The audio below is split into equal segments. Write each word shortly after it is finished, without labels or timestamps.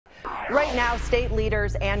Right now, state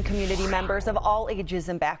leaders and community members of all ages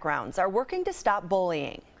and backgrounds are working to stop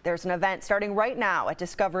bullying. There's an event starting right now at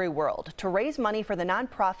Discovery World to raise money for the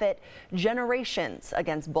nonprofit Generations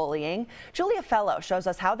Against Bullying. Julia Fellow shows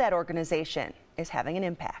us how that organization is having an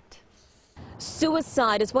impact.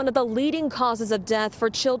 Suicide is one of the leading causes of death for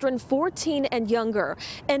children 14 and younger.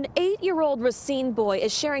 An 8-year-old Racine boy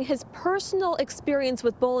is sharing his personal experience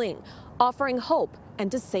with bullying, offering hope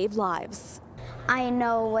and to save lives. I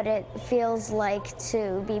know what it feels like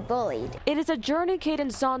to be bullied. It is a journey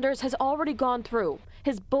Caden Saunders has already gone through.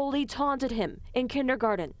 His bully taunted him in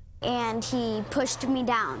kindergarten. And he pushed me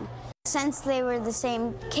down. Since they were the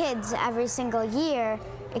same kids every single year,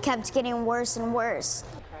 it kept getting worse and worse.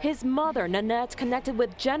 His mother, Nanette, connected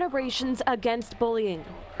with Generations Against Bullying.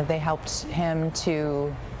 They helped him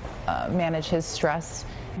to manage his stress.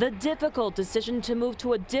 The difficult decision to move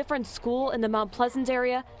to a different school in the Mount Pleasant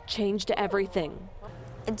area changed everything.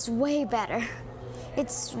 It's way better.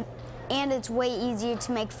 It's way easier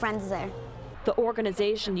to make friends there. The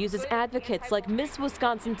organization uses advocates like Miss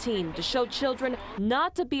Wisconsin Teen to show children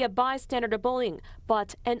not to be a bystander to bullying,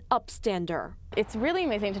 but an upstander. It's really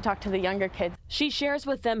amazing to talk to the younger kids. She shares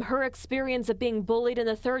with them her experience of being bullied in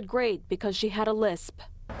the 3rd grade because she had a lisp.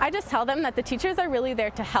 I just tell them that the teachers are really there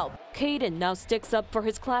to help. Caden now sticks up for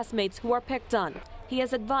his classmates who are picked on. He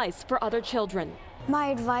has advice for other children. My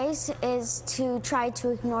advice is to try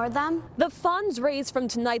to ignore them. The funds raised from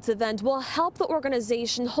tonight's event will help the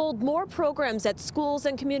organization hold more programs at schools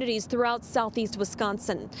and communities throughout southeast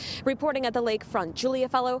Wisconsin. Reporting at the lakefront, Julia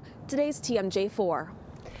Fellow, today's TMJ4.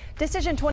 Decision 20